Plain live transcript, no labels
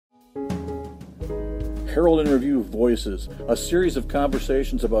Herald in Review Voices, a series of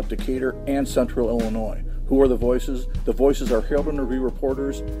conversations about Decatur and Central Illinois. Who are the voices? The voices are Herald in Review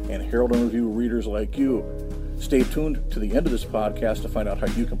reporters and Herald in Review readers like you. Stay tuned to the end of this podcast to find out how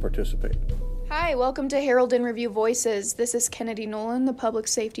you can participate. Hi, welcome to Herald in Review Voices. This is Kennedy Nolan, the public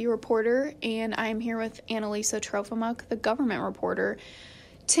safety reporter, and I'm here with Annalisa Trofimuk, the government reporter.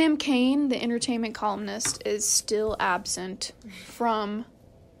 Tim Kaine, the entertainment columnist, is still absent from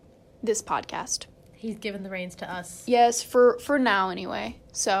this podcast. He's given the reins to us. Yes, for now anyway.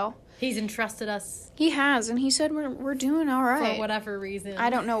 So he's entrusted us. He has, and he said we're doing all right. For whatever reason. I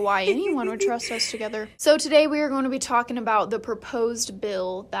don't know why anyone would trust us together. So today we are going to be talking about the proposed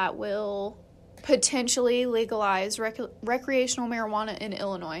bill that will potentially legalize recreational marijuana in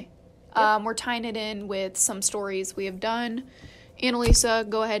Illinois. Yep. We're tying it in with some stories we have done. Annalisa,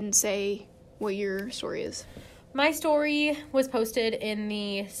 go ahead and say what your story is. My story was posted in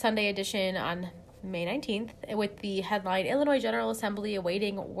the Sunday edition on May 19th with the headline, Illinois General Assembly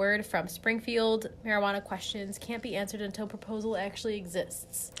awaiting word from Springfield. Marijuana questions can't be answered until proposal actually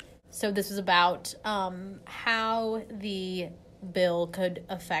exists. So this was about how the bill could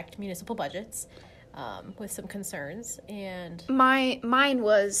affect municipal budgets with some concerns. And mine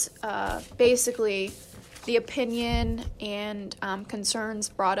was basically the opinion and concerns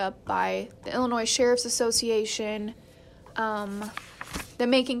brought up by the Illinois Sheriff's Association, the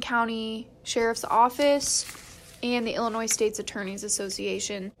Macon County Sheriff's Office, and the Illinois State's Attorneys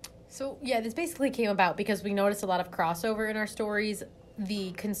Association. So, yeah, this basically came about because we noticed a lot of crossover in our stories.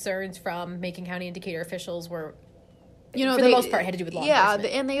 The concerns from Macon County and Decatur officials were, for the most part, had to do with law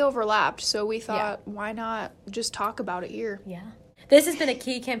enforcement. Yeah, and they overlapped, so we thought, why not just talk about it here? Yeah. This has been a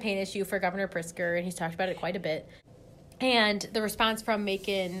key campaign issue for Governor Pritzker, and he's talked about it quite a bit. And the response from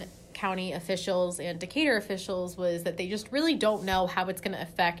Macon County officials and Decatur officials was that they just really don't know how it's going to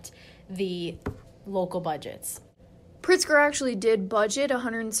affect the local budgets. Pritzker actually did budget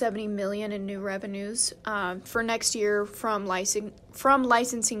 $170 million in new revenues for next year from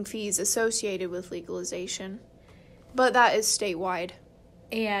licensing fees associated with legalization, but that is statewide.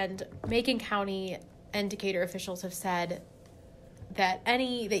 And Macon County and Decatur officials have said that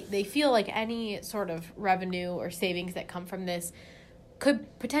they feel like any sort of revenue or savings that come from this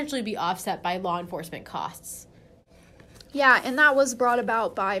could potentially be offset by law enforcement costs. Yeah, and that was brought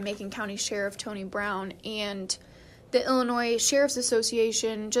about by Macon County Sheriff Tony Brown and the Illinois Sheriff's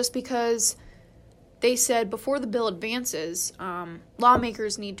Association, just because they said before the bill advances,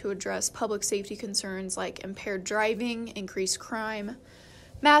 lawmakers need to address public safety concerns like impaired driving, increased crime,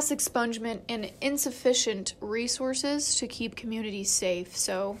 mass expungement, and insufficient resources to keep communities safe.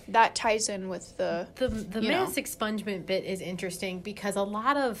 So that ties in with the mass expungement bit is interesting because a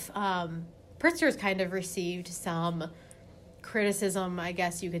lot of Pritzker's kind of received some criticism, I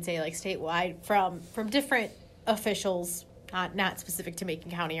guess you could say, like statewide from different officials, not specific to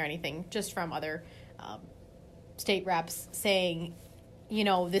Macon County or anything, just from other state reps saying,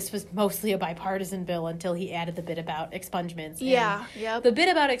 this was mostly a bipartisan bill until he added the bit about expungements. Yeah, yep. The bit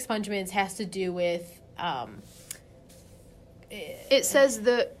about expungements has to do with... it says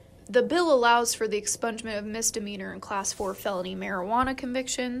the bill allows for the expungement of misdemeanor and Class 4 felony marijuana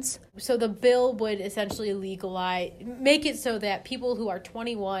convictions. So the bill would essentially make it so that people who are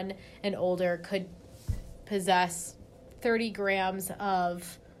 21 and older could possess 30 grams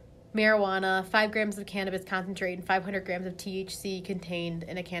of marijuana, 5 grams of cannabis concentrate, and 500 grams of THC contained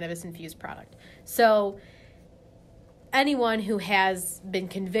in a cannabis-infused product. So anyone who has been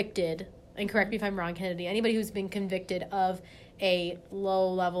convicted, and correct me if I'm wrong, Kennedy, anybody who's been convicted of a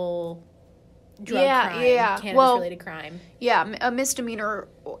low-level drug crime, cannabis-related crime. Yeah, a misdemeanor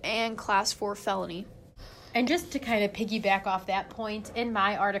and Class 4 felony. And just to kind of piggyback off that point, in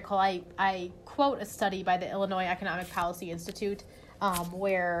my article, I quote a study by the Illinois Economic Policy Institute,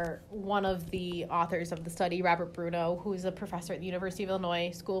 where one of the authors of the study, Robert Bruno, who is a professor at the University of Illinois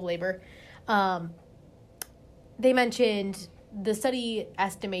School of Labor, they mentioned the study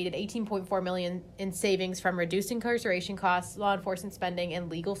estimated $18.4 million in savings from reduced incarceration costs, law enforcement spending, and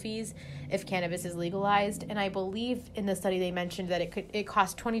legal fees if cannabis is legalized. And I believe in the study they mentioned that it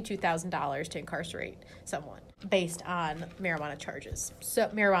cost $22,000 to incarcerate someone based on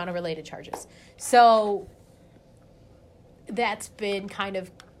marijuana-related charges. So that's been kind of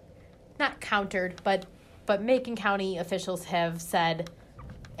not countered, but Macon County officials have said,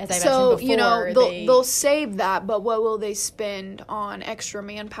 as I mentioned before, they'll save that, but what will they spend on extra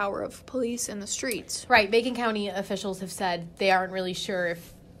manpower of police in the streets? Right. Macon County officials have said they aren't really sure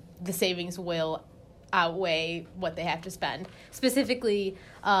if the savings will outweigh what they have to spend. Specifically,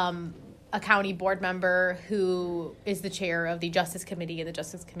 a county board member who is the chair of the Justice Committee, and the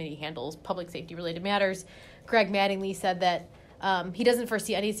Justice Committee handles public safety related matters. Greg Mattingly said that he doesn't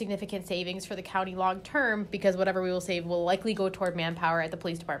foresee any significant savings for the county long term because whatever we will save will likely go toward manpower at the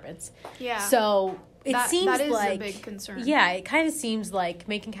police departments. Yeah. So it seems that is like a big concern. Yeah, it kind of seems like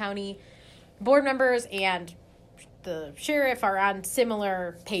Macon County board members and the sheriff are on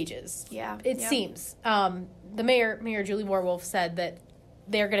similar pages. Yeah. It seems. The Mayor Julie Warwolf said that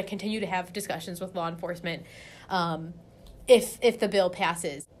they're going to continue to have discussions with law enforcement if the bill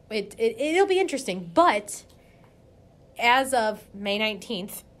passes. It'll be interesting, but as of May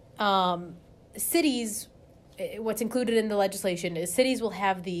 19th, cities, what's included in the legislation is cities will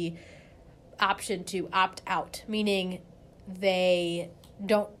have the option to opt out, meaning they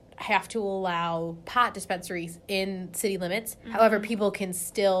don't have to allow pot dispensaries in city limits. Mm-hmm. However, people can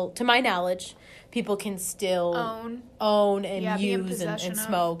still, to my knowledge, people can still own and use and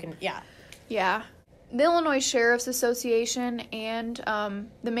smoke. And Yeah. The Illinois Sheriff's Association and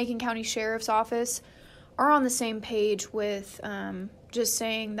the Macon County Sheriff's Office are on the same page with just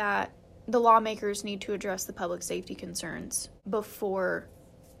saying that the lawmakers need to address the public safety concerns before,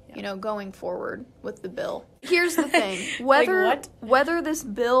 going forward with the bill. Here's the thing. Whether this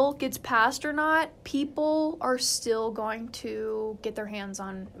bill gets passed or not, people are still going to get their hands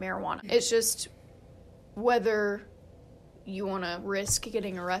on marijuana. It's just whether you want to risk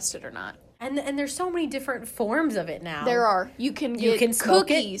getting arrested or not. And there's so many different forms of it now. There are. You can get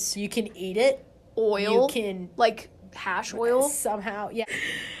cookies. You can eat it. Oil. You can... like hash oil. Somehow, yeah.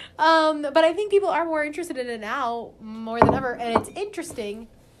 But I think people are more interested in it now more than ever. And it's interesting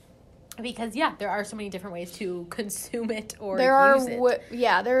because, there are so many different ways to consume it or use it.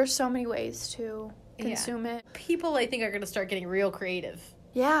 There are so many ways to consume it. People, I think, are going to start getting real creative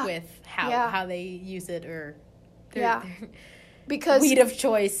with how they use it or their because weed of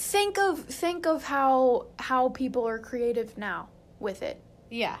choice. Think of how people are creative now with it.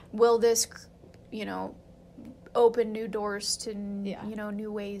 Yeah. Will this, open new doors to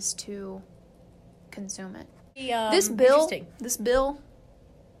new ways to consume it? This bill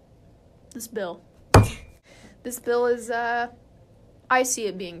is I see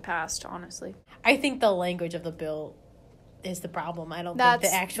it being passed, honestly. I think the language of the bill is the problem. I don't think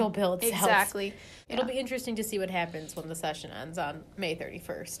the actual bill itself. Exactly. It'll be interesting to see what happens when the session ends on May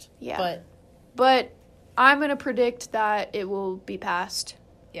 31st. Yeah. But I'm going to predict that it will be passed.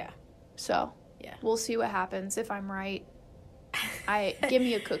 Yeah. So, we'll see what happens. If I'm right, give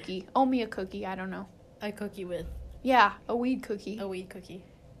me a cookie. Owe me a cookie. I don't know. A cookie with... Yeah, a weed cookie. A weed cookie.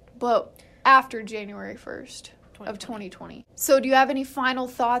 But after January 1st of 2020. So, do you have any final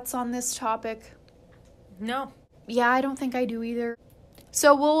thoughts on this topic? No. Yeah, I don't think I do either.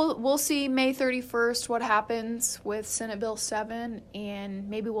 So we'll see May 31st what happens with Senate Bill 7, and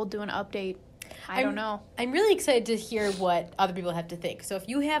maybe we'll do an update. I don't know. I'm really excited to hear what other people have to think. So if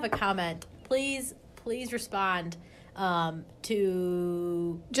you have a comment, please respond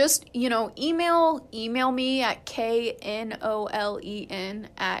to just, email me at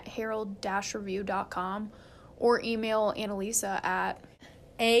knolen@herald-review.com or email Annalisa at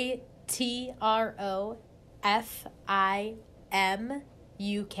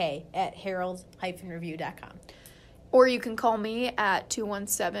atrofimuk@herald-review.com. Or you can call me at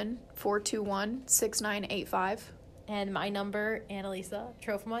 217-421-6985. And my number, Annalisa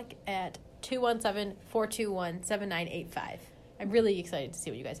Trofimuk, at 217-421-7985. I'm really excited to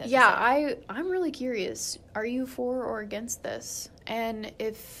see what you guys have to say. Yeah, I'm really curious. Are you for or against this? And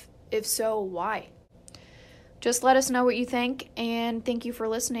if so, why? Just let us know what you think, and thank you for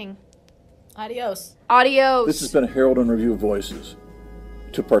listening. Adios. This has been Herald and Review Voices.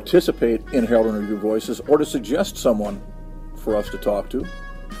 To participate in Herald and Review Voices or to suggest someone for us to talk to,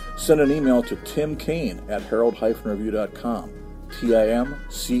 send an email to Tim Cain at herald-review.com,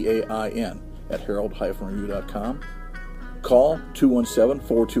 TIMCAIN at herald-review.com. Call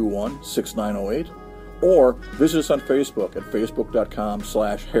 217-421-6908 or visit us on Facebook at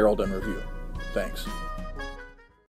facebook.com/herald and review. Thanks.